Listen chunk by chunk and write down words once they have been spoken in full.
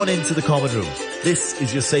On into the common room. This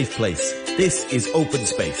is your safe place. This is open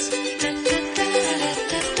space.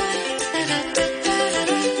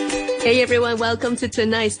 Hey everyone, welcome to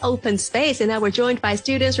tonight's Open Space. And now we're joined by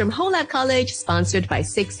students from Whole Lab College, sponsored by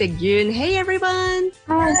Siksik Yuen. Hey everyone.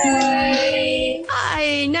 Hi.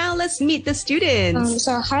 Hi. Now let's meet the students.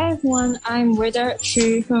 Hi everyone, I'm Wida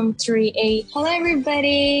Chu from 3A. Hello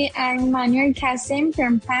everybody, I'm Manur Kasim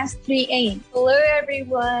from class 3A. Hello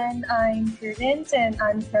everyone, I'm Prudence and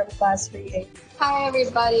I'm from class 3A. Hi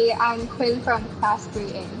everybody, I'm Quinn from class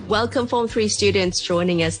 3A. Welcome Form 3 students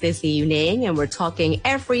joining us this evening, and we're talking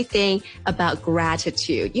everything about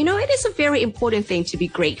gratitude. You know, it is a very important thing to be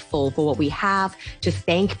grateful for what we have, to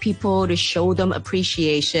thank people, to show them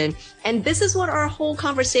appreciation. And this is what our whole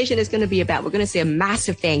conversation is going to be about. We're going to say a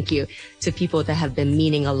massive thank you to people that have been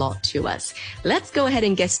meaning a lot to us. Let's go ahead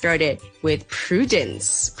and get started with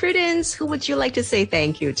Prudence. Prudence, who would you like to say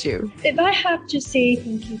thank you to? If I have to say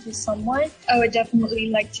thank you to someone, I would definitely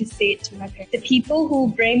like to say it to my parents. The people who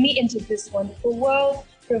bring me into this wonderful world,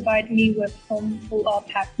 provide me with home full of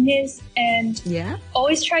happiness, and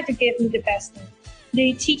always try to give me the best thing.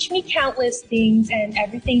 They teach me countless things, and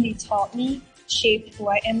everything they taught me shaped who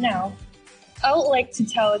I am now. I would like to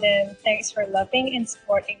tell them thanks for loving and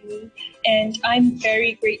supporting me, and I'm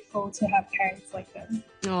very grateful to have parents like them.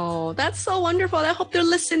 Oh, that's so wonderful. I hope they're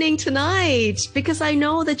listening tonight, because I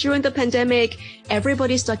know that during the pandemic,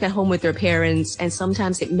 everybody's stuck at home with their parents, and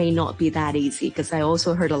sometimes it may not be that easy, because I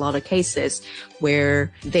also heard a lot of cases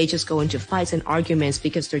where they just go into fights and arguments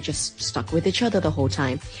because they're just stuck with each other the whole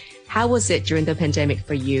time. How was it during the pandemic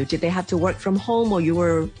for you? Did they have to work from home, or you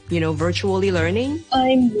were, virtually learning?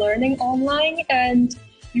 I'm learning online, and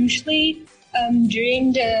usually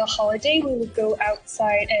during the holiday, we would go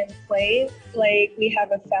outside and play, like we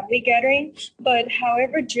have a family gathering. But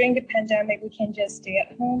however, during the pandemic, we can just stay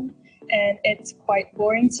at home, and it's quite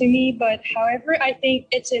boring to me. But however, I think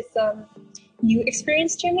it is new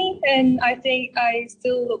experience to me, and I think I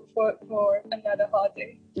still look forward for another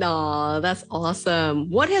holiday. Oh, that's awesome.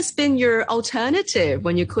 What has been your alternative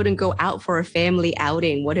when you couldn't go out for a family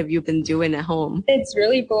outing? What have you been doing at home? It's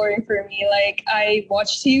really boring for me. Like, I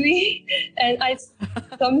watch TV and I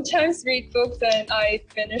sometimes read books and I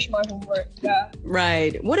finish my homework. Yeah.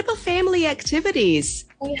 Right. What about family activities?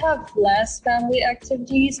 We have less family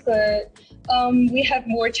activities, but we have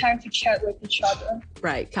more time to chat with each other.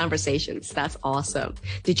 Right. Conversations. That's awesome.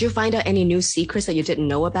 Did you find out any new secrets that you didn't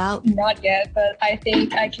know about? Not yet, but I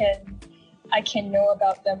think I can know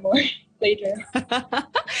about them more later.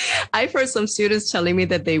 I've heard some students telling me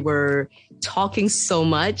that they were talking so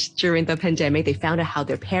much during the pandemic. They found out how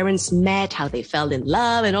their parents met, how they fell in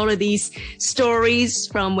love, and all of these stories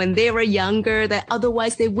from when they were younger that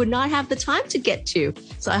otherwise they would not have the time to get to.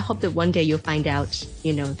 So I hope that one day you'll find out,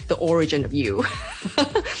 the origin of you.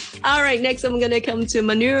 All right, next I'm going to come to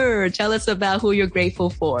Manur. Tell us about who you're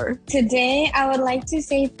grateful for. Today, I would like to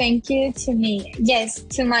say thank you to me. Yes,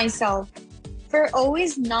 to myself. For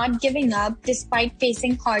always not giving up despite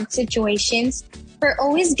facing hard situations, for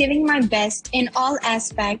always giving my best in all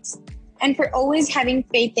aspects, and for always having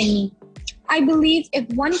faith in me. I believe if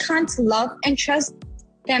one can't love and trust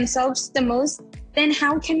themselves the most, then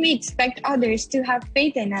how can we expect others to have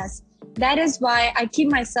faith in us? That is why I keep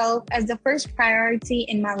myself as the first priority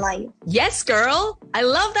in my life. Yes, girl. I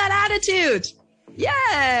love that attitude.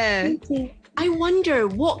 Yeah. Thank you. I wonder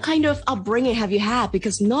what kind of upbringing have you had?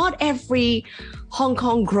 Because not every Hong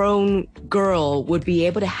Kong grown girl would be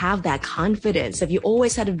able to have that confidence. Have you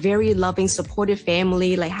always had a very loving, supportive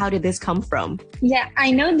family? Like, how did this come from? Yeah,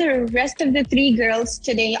 I know the rest of the 3 girls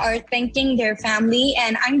today are thanking their family,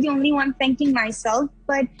 and I'm the only one thanking myself.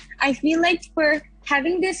 But I feel like for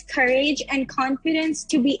having this courage and confidence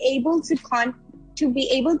to be able to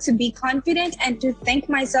be confident and to thank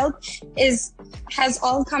myself has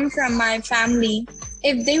all come from my family.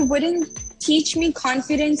 If they wouldn't teach me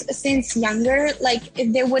confidence since younger, like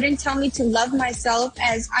if they wouldn't tell me to love myself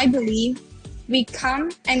as I believe, we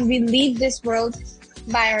come and we leave this world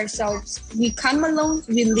by ourselves. We come alone,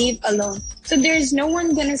 we leave alone. So there's no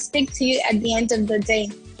one gonna stick to you at the end of the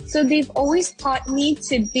day. So they've always taught me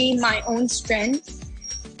to be my own strength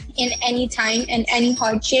in any time and any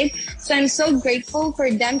hardship. So I'm so grateful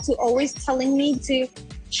for them to always telling me to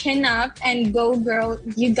chin up and go, girl,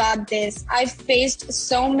 you got this. I've faced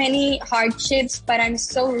so many hardships, but I'm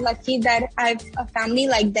so lucky that I have a family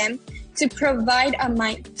like them to provide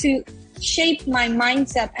to shape my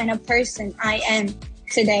mindset and a person I am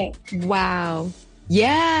today. Wow.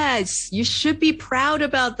 Yes, you should be proud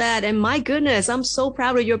about that. And my goodness, I'm so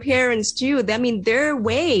proud of your parents too. I mean, their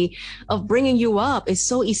way of bringing you up is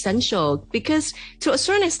so essential because to a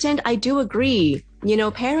certain extent, I do agree.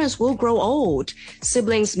 Parents will grow old.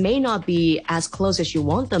 Siblings may not be as close as you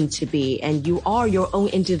want them to be, and you are your own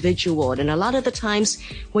individual. And a lot of the times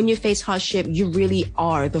when you face hardship, you really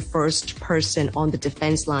are the first person on the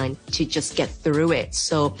defense line to just get through it.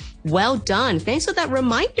 So well done. Thanks for that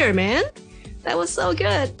reminder, man. That was so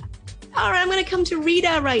good. All right, I'm going to come to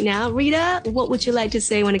Rita right now. Rita, what would you like to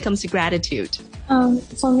say when it comes to gratitude?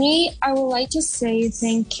 For me, I would like to say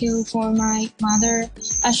thank you for my mother,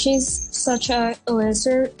 as she's such a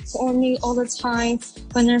listener for me all the time.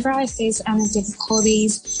 Whenever I face any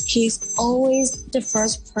difficulties, she's always the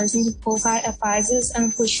first person to provide advices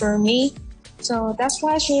and reassure me. So that's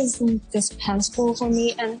why she is indispensable for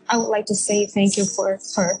me, and I would like to say thank you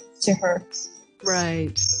to her.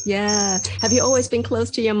 Right. Yeah. Have you always been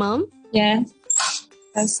close to your mom? Yeah.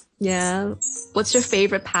 Yes. Yeah. What's your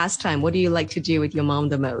favorite pastime? What do you like to do with your mom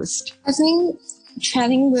the most? I think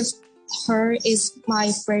chatting with her is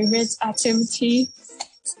my favorite activity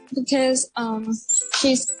because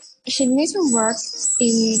she needs to work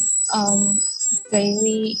in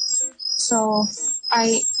daily, so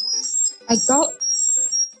I got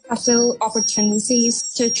a few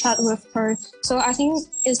opportunities to chat with her. So I think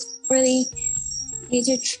it's really need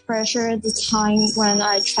to treasure the time when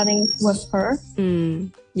I chatting with her.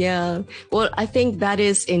 Yeah. Well, I think that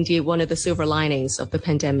is indeed one of the silver linings of the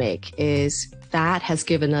pandemic, is that has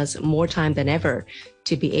given us more time than ever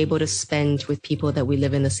to be able to spend with people that we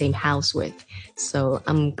live in the same house with. So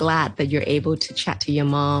I'm glad that you're able to chat to your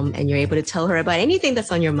mom and you're able to tell her about anything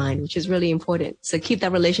that's on your mind, which is really important. So keep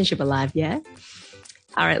that relationship alive, yeah?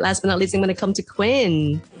 All right, last but not least, I'm going to come to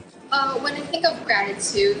Quinn. When I think of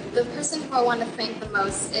gratitude, the person who I want to thank the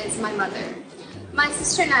most is my mother. My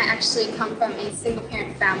sister and I actually come from a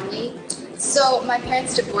single-parent family. So my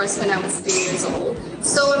parents divorced when I was 3 years old.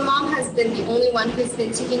 So my mom has been the only one who's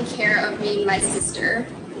been taking care of me and my sister.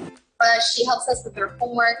 She helps us with her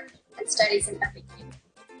homework and studies and everything.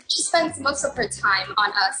 She spends most of her time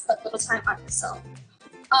on us, but little time on herself.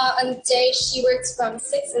 On the day, she works from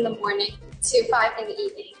 6 in the morning to 5 in the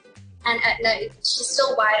evening. And at night, she's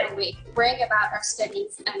still wide awake, worrying about our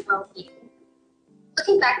studies and well-being.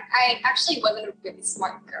 Looking back, I actually wasn't a really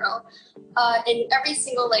smart girl. In every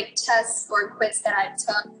single test or quiz that I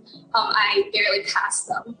took, I barely passed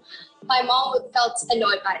them. My mom felt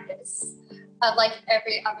annoyed by this, like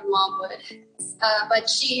every other mom would. But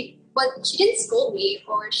she didn't scold me,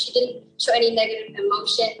 or she didn't show any negative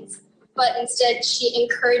emotions. But instead, she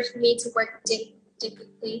encouraged me to work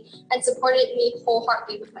diligently and supported me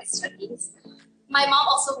wholeheartedly with my studies. My mom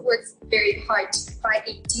also works very hard to provide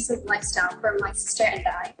a decent lifestyle for my sister and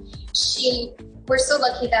I. We're so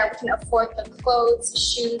lucky that we can afford the clothes,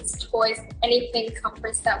 shoes, toys, anything,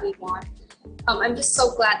 comforts that we want. I'm just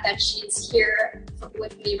so glad that she's here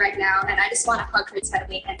with me right now, and I just want to hug her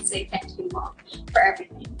tightly and say thank you, Mom, for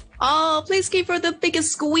everything. Oh, please give her the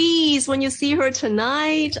biggest squeeze when you see her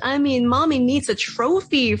tonight. I mean, mommy needs a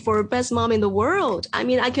trophy for best mom in the world. I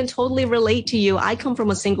mean, I can totally relate to you. I come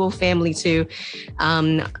from a single family too.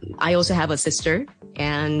 I also have a sister,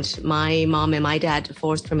 and my mom and my dad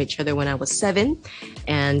divorced from each other when I was 7.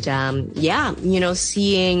 And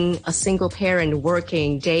seeing a single parent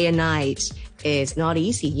working day and night is not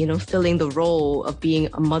easy. Filling the role of being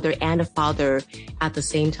a mother and a father at the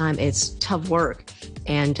same time, it's tough work.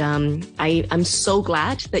 And I'm so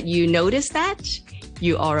glad that you noticed that,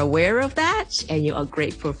 you are aware of that, and you are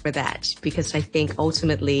grateful for that, because I think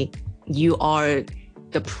ultimately you are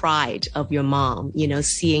the pride of your mom,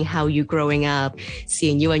 seeing how you growing up,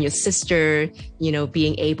 seeing you and your sister,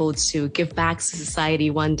 being able to give back to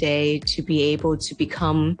society one day, to be able to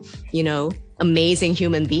become, amazing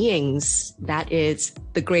human beings. That is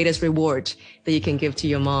the greatest reward that you can give to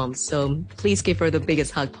your mom. So please give her the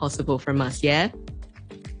biggest hug possible from us, yeah?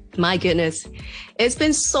 My goodness. It's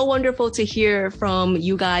been so wonderful to hear from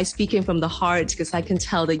you guys speaking from the heart, because I can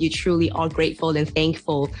tell that you truly are grateful and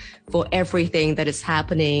thankful for everything that is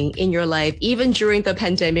happening in your life, even during the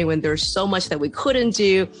pandemic when there's so much that we couldn't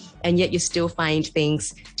do, and yet you still find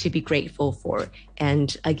things to be grateful for.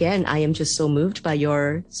 And again, I am just so moved by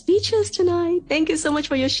your speeches tonight. Thank you so much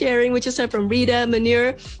for your sharing. We just heard from Rita,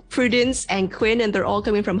 Manur, Prudence, and Quinn, and they're all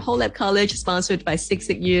coming from Holeb College, sponsored by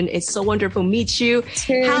Siksik Yuen. It's so wonderful to meet you.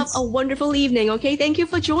 Cheers. Have a wonderful evening, okay? Thank you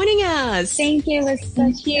for joining us. Thank you. It was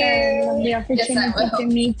such a lovely opportunity to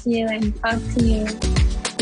meet you and talk to you.